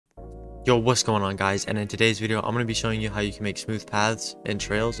Yo, what's going on, guys? And in today's video, I'm going to be showing you how you can make smooth paths and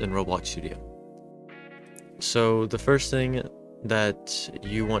trails in Roblox Studio. So the first thing that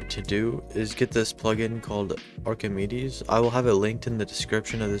you want to do is get this plugin called Archimedes. I will have it linked in the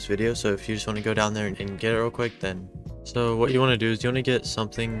description of this video, so if you just want to go down there and get it real quick, then so what you want to do is you want to get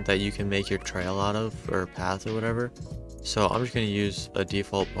something that you can make your trail out of, or path or whatever. So I'm just going to use a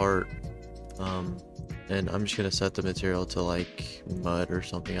default part, and I'm just going to set the material to like mud or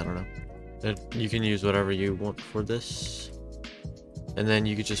something, I don't know. You can use whatever you want for this, and then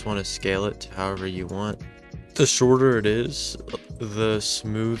you could just want to scale it to however you want. The shorter it is, the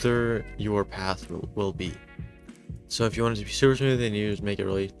smoother your path will be. So if you want it to be super smooth, then you just make it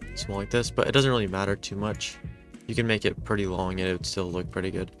really small like this, but it doesn't really matter too much. You can make it pretty long and it would still look pretty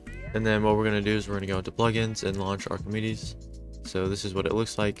good. And then what we're going to do is we're going to go into plugins and launch Archimedes. So this is what it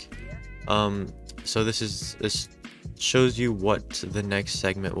looks like. So this shows you what the next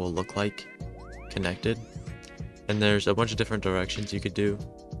segment will look like connected, and there's a bunch of different directions you could do.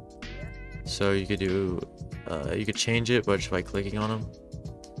 So you could do you could change it but just by clicking on them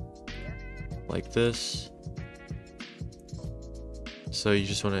like this. So you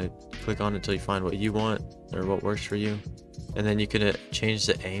just want to click on it until you find what you want or what works for you, and then you can change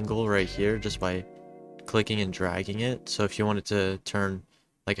the angle right here just by clicking and dragging it. So if you want it to turn,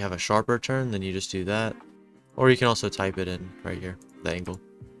 like have a sharper turn, then you just do that. Or you can also type it in right here, the angle.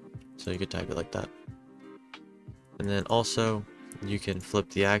 So you could type it like that. And then also, you can flip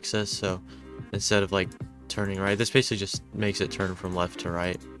the axis. So instead of like turning right, this basically just makes it turn from left to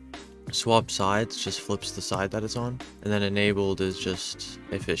right. Swap sides just flips the side that it's on. And then enabled is just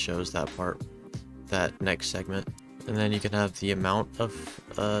if it shows that part, that next segment. And then you can have the amount of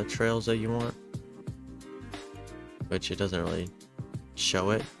trails that you want, which it doesn't really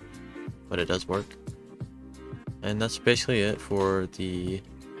show it, but it does work. And that's basically it for the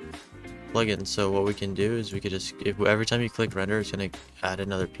plugin. So what we can do is we could just, every time you click render, it's going to add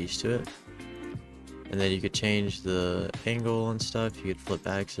another piece to it. And then you could change the angle and stuff. You could flip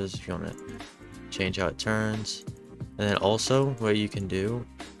axis if you want to change how it turns. And then also what you can do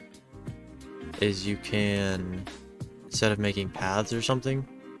is you can, instead of making paths or something,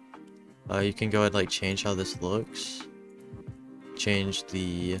 you can go ahead and like change how this looks. Change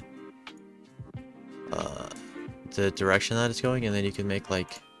the direction that it's going, and then you can make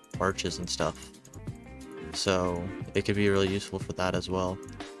like arches and stuff. So it could be really useful for that as well.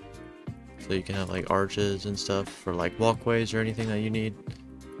 So you can have like arches and stuff for like walkways or anything that you need.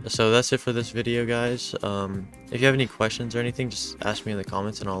 So that's it for this video, guys. If you have any questions or anything, just ask me in the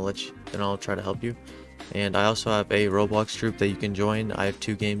comments and I'll try to help you. And I also have a Roblox group that you can join. I have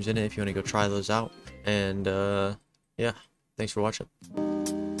 2 games in it if you want to go try those out. And yeah, thanks for watching.